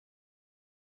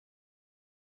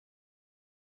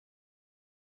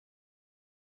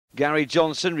Gary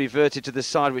Johnson reverted to the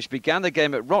side which began the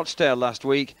game at Rochdale last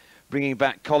week, bringing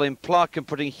back Colin Pluck and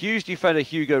putting Huge defender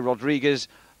Hugo Rodriguez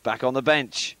back on the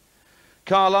bench.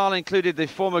 Carlisle included the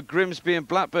former Grimsby and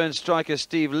Blackburn striker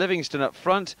Steve Livingston up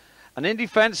front, and in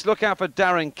defence, look out for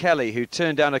Darren Kelly, who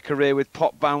turned down a career with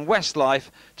Popbound Westlife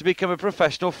to become a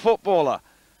professional footballer.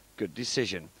 Good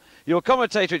decision. Your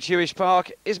commentator at Huish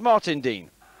Park is Martin Dean.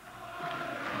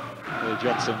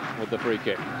 Johnson with the free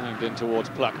kick, hanged in towards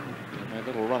Pluck. He made a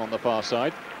little run on the far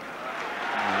side.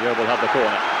 And Yeovil had the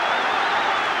corner.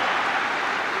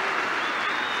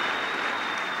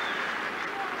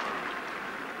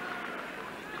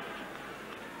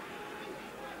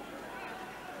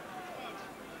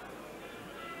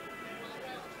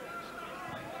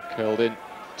 Curled in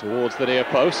towards the near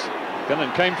post.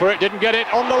 Gunnan came for it, didn't get it,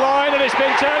 on the line, and it's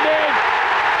been turned in!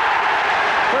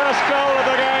 First goal of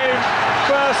the game,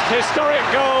 first historic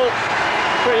goal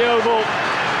for Yeovil.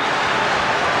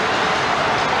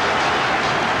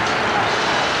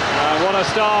 And what a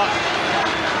start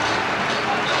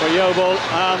for Yeovil,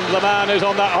 and the man who's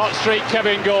on that hot streak,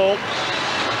 Kevin Gall.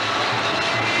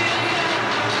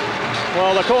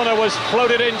 Well, the corner was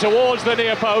floated in towards the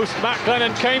near post. Matt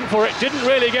Glennon came for it, didn't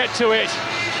really get to it.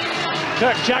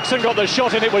 Kirk Jackson got the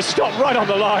shot and it was stopped right on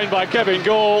the line by Kevin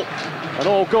Gall. And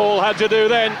all Gall had to do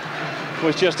then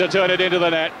was just to turn it into the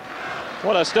net.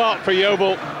 What a start for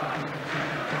Yeovil.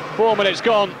 4 minutes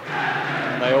gone.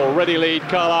 And they already lead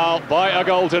Carlisle by a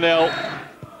goal to nil.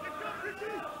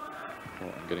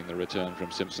 Getting the return from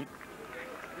Simpson.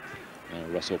 Now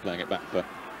Russell playing it back for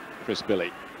Chris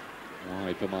Billy.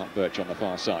 Wide for Mark Birch on the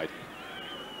far side.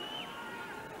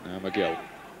 Now McGill.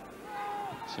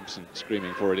 Simpson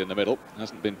screaming for it in the middle.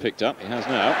 Hasn't been picked up. He has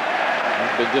now.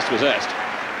 Hasn't been dispossessed.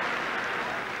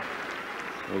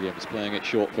 Williams playing it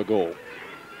short for Gall.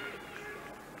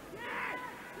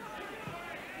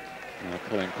 Now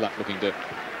Colin Platt looking to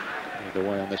lead the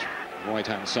way on this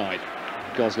right-hand side.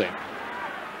 Gosling.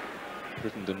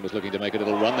 Crittenden was looking to make a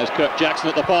little run. There's Kirk Jackson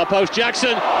at the far post.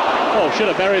 Jackson! Oh, should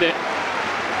have buried it.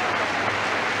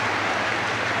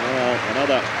 Well,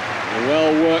 another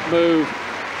well-worked move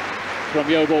from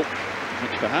Yeovil,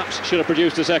 which perhaps should have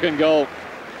produced a second goal.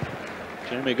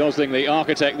 Jeremy Gosling, the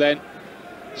architect then,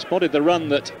 spotted the run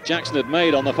that Jackson had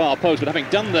made on the far post, but having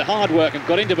done the hard work and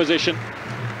got into position,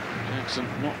 Jackson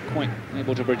not quite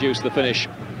able to produce the finish.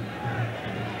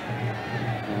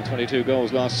 22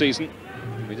 goals last season.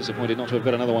 He'll be disappointed not to have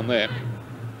got another one there.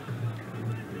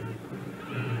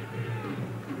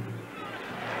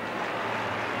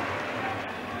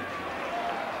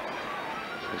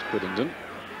 There's Crittenden.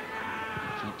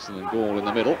 Jackson and Gall in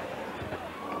the middle.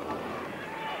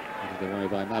 Headed away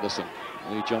by Madison.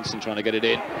 Lee Johnson trying to get it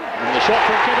in. And the shot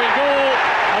from Kevin Gall.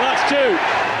 And that's two.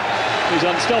 He's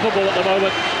unstoppable at the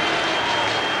moment.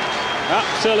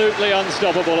 Absolutely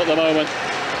unstoppable at the moment.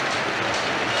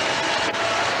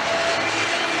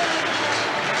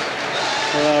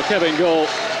 Well, Kevin Gall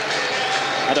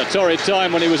had a torrid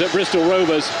time when he was at Bristol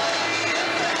Rovers.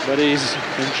 But he's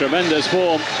in tremendous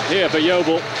form here for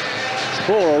Yeovil.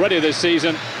 4 already this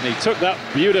season, and he took that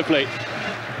beautifully.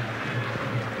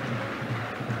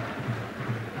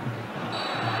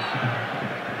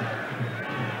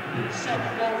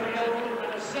 Second goal for Yeovil,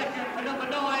 and a second for number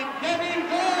 9, Kevin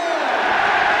Gall.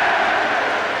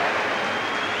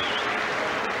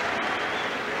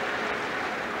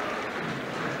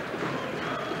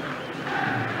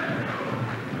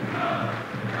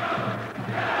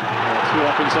 Two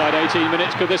up inside 18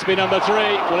 minutes. Could this be number 3?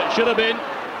 Well, it should have been.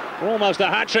 Almost a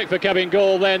hat-trick for Kevin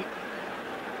Gall then.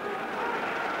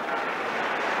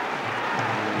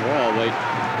 Well, the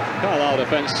Carlisle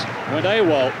defence went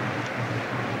AWOL.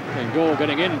 Kevin Gall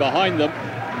getting in behind them.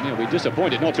 And he'll be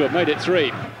disappointed not to have made it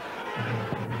 3.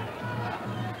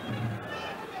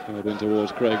 Curled in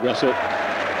towards Craig Russell.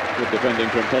 Good defending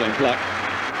from Colin Pluck.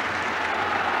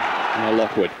 Now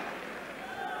Lockwood.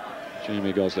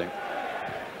 Jamie Gosling.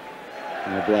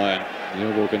 And O'Brien.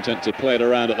 Yeovil content to play it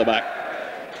around at the back.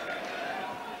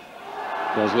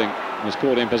 Gosling was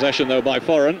caught in possession though by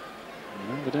Foran.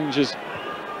 And the danger's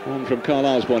on from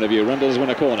Carlisle's point of view. Rundle's won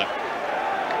a corner.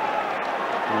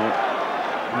 Well,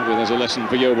 maybe there's a lesson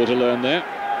for Yeovil to learn there.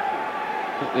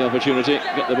 Get the opportunity,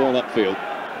 get the ball upfield.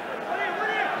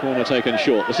 Corner taken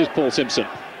short. This is Paul Simpson.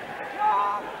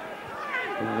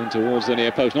 Ball in towards the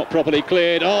near post, not properly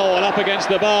cleared. Oh, and up against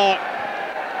the bar.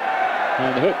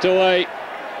 And hooked away.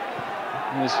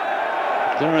 There's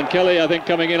Darren Kelly, I think,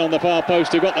 coming in on the far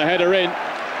post, who got the header in.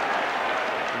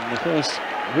 And the first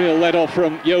real let-off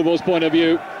from Yeovil's point of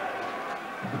view.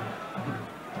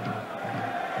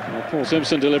 Well, Paul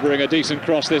Simpson delivering a decent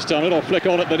cross this time. It'll flick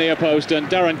on at the near post, and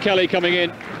Darren Kelly coming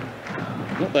in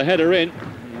got the header in.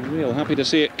 Real happy to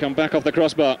see it come back off the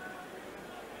crossbar.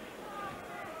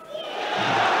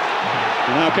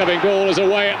 And now Kevin Gall is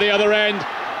away at the other end.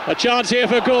 A chance here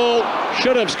for Gall.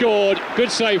 Should have scored.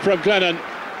 Good save from Glennon.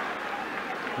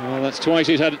 Well, that's twice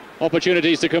he's had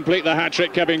opportunities to complete the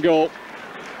hat-trick, Kevin Gall.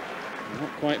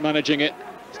 Not quite managing it.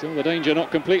 Still the danger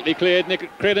not completely cleared. Nick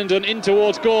Crittenden in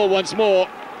towards Gall once more.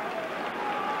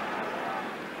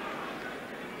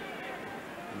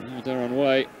 Now Darren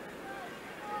Way.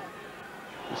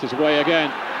 This is Way again.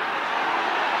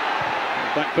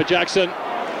 Back for Jackson.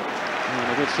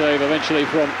 And a good save eventually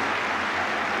from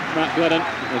Matt Glennon.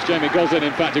 It was Jamie Goslin,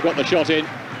 in fact, who got the shot in.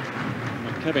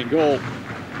 And Kevin Gall,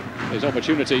 his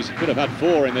opportunities, could have had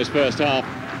 4 in this first half.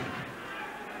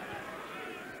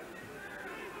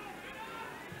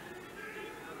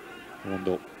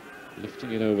 Rundle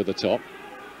lifting it over the top.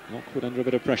 Lockwood under a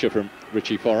bit of pressure from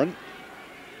Richie Foran.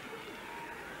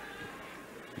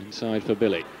 Inside for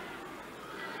Billy.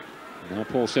 Now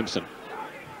Paul Simpson.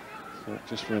 Thought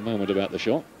just for a moment about the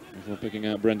shot before picking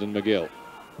out Brendan McGill.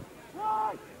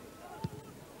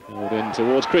 Pulled in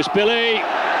towards Chris Billy. And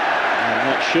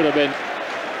that should have been.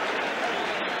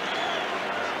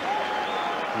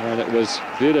 Well, it was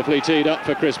beautifully teed up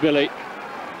for Chris Billy.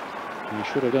 He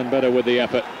should have done better with the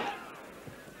effort.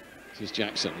 This is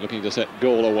Jackson looking to set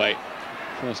Gall away.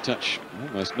 First touch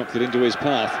almost knocked it into his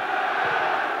path.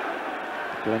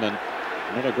 Glennon,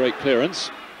 not a great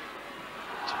clearance.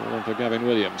 It's fallen for Gavin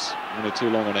Williams. Only too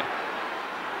long on it.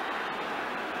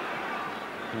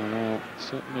 Carlisle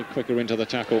certainly quicker into the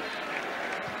tackle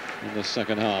in the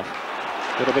second half.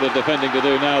 Got a bit of defending to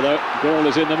do now, though. Gall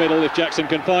is in the middle if Jackson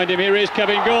can find him. Here is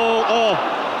Kevin Gall. Oh!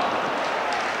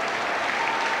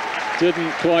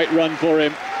 Didn't quite run for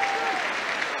him.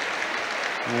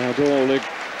 Gall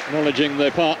acknowledging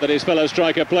the part that his fellow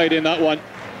striker played in that one.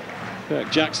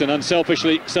 Kirk Jackson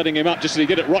unselfishly setting him up just as he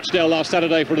did at Rochdale last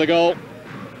Saturday for the goal.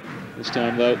 This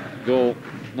time, though, Gall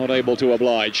not able to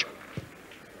oblige.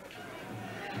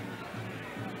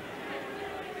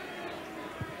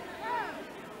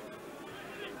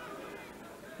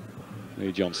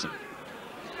 Lee Johnson.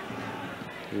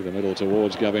 Through the middle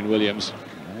towards Gavin Williams.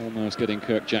 Almost getting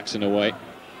Kirk Jackson away.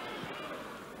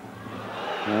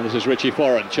 And this is Richie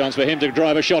Foran. Chance for him to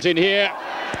drive a shot in here.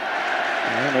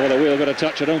 I don't know whether Wheel got a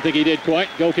touch. I don't think he did quite.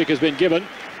 Goal kick has been given.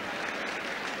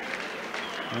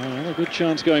 A good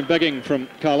chance going begging from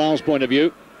Carlisle's point of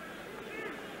view.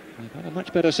 They've had a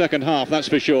much better second half, that's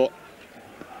for sure.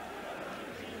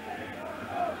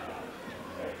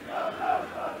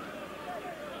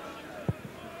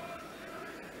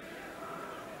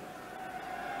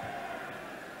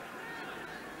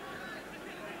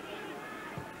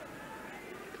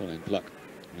 Colin Pluck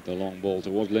with the long ball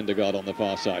towards Lindegaard on the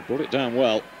far side. Brought it down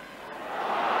well.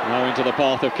 Now into the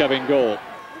path of Kevin Gall.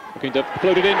 Looking to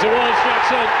float it in towards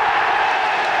Jackson.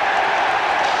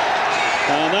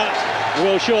 And that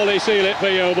will surely seal it for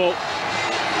Yeovil.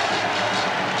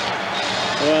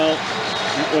 Well,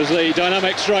 it was the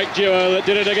dynamic strike duo that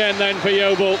did it again then for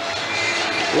Yeovil.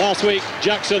 Last week,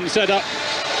 Jackson set up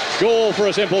Gall for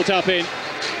a simple tap-in.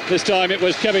 This time it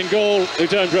was Kevin Gall who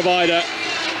turned provider.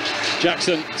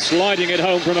 Jackson sliding it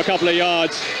home from a couple of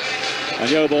yards. And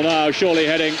Yeovil now surely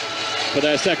heading for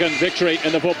their second victory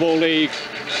in the Football League.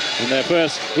 In their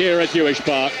first here at Huish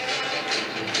Park.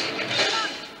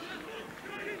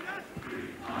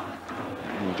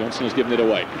 Well, Johnson has given it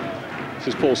away. This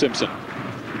is Paul Simpson.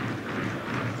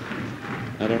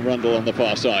 Adam Rundle on the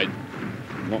far side.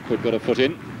 Lockwood got a foot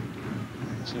in.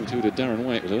 So too did Darren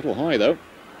Way. It was a little high though.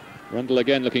 Rundle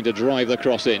again looking to drive the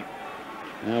cross in.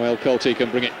 Now El Colty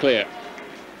can bring it clear.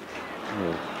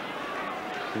 Oh,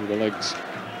 through the legs.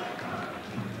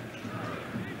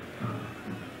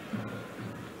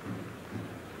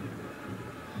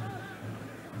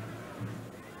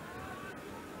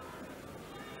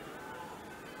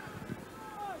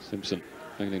 Simpson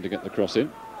failing to get the cross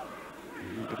in.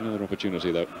 But another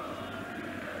opportunity though.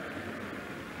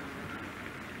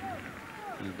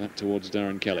 And back towards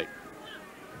Darren Kelly.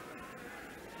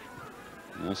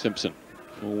 Now Simpson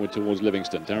forward towards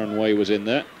Livingston. Darren Way was in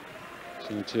there.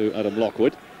 So to Adam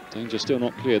Lockwood. Danger still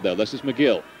not cleared though. This is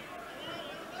McGill.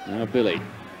 Now Billy.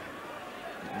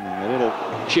 And a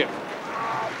little chip.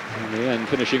 In the end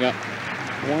finishing up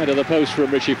wide of the post from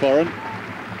Richie Foran.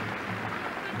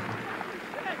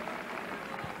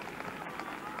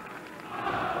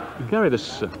 You carry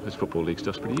this Football League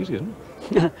stuff's pretty easy, isn't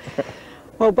it?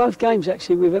 Well, both games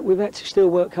actually we've had to still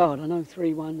work hard. I know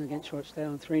 3-1 against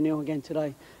Rochdale and 3-0 again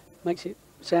today makes it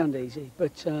sound easy,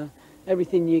 but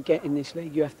everything you get in this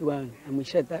league you have to earn, and we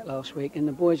said that last week, and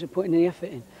the boys are putting the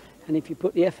effort in. And if you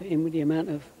put the effort in with the amount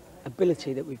of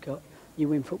ability that we've got, you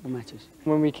win football matches.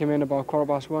 When we came in about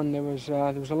 1:15, there was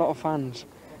a lot of fans.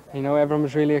 You know, everyone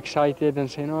was really excited and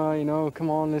saying, "Oh, you know, come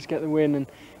on, let's get the win." And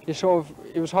it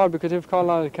was hard because if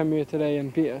Carlisle had come here today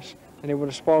and beat us, then it would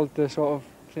have spoiled the sort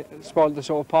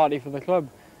of party for the club.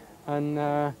 And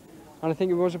I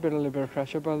think it was a little bit of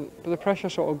pressure, but the pressure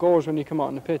sort of goes when you come out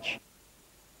on the pitch.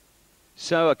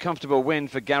 So a comfortable win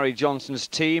for Gary Johnson's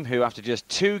team, who after just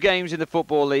 2 games in the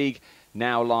Football League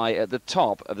now lie at the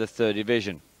top of the 3rd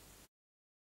Division.